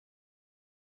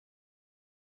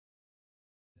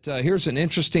Here's an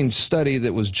interesting study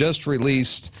that was just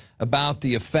released about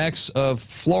the effects of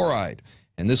fluoride.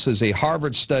 And this is a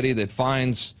Harvard study that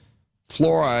finds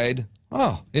fluoride,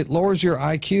 it lowers your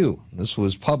IQ. This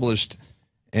was published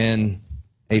in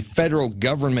a federal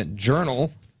government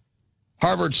journal.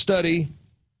 Harvard study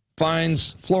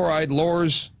finds fluoride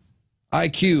lowers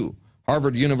IQ.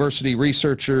 Harvard University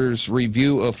researchers'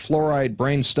 review of fluoride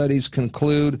brain studies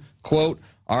conclude, quote,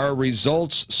 our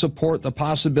results support the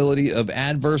possibility of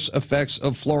adverse effects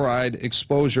of fluoride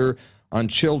exposure on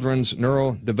children's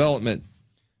neurodevelopment.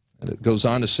 And it goes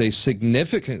on to say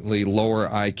significantly lower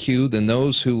IQ than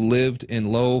those who lived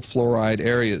in low fluoride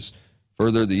areas.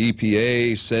 Further, the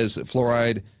EPA says that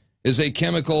fluoride is a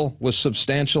chemical with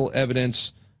substantial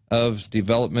evidence of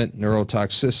development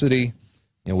neurotoxicity.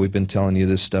 You know, we've been telling you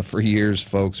this stuff for years,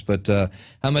 folks, but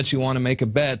how much you want to make a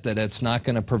bet that it's not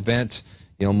going to prevent,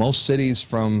 you know, most cities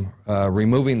from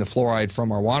removing the fluoride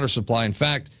from our water supply. In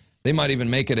fact, they might even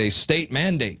make it a state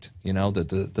mandate, you know, that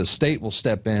the state will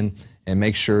step in and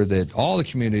make sure that all the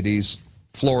communities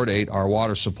fluoridate our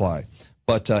water supply.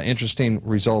 But interesting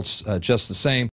results just the same.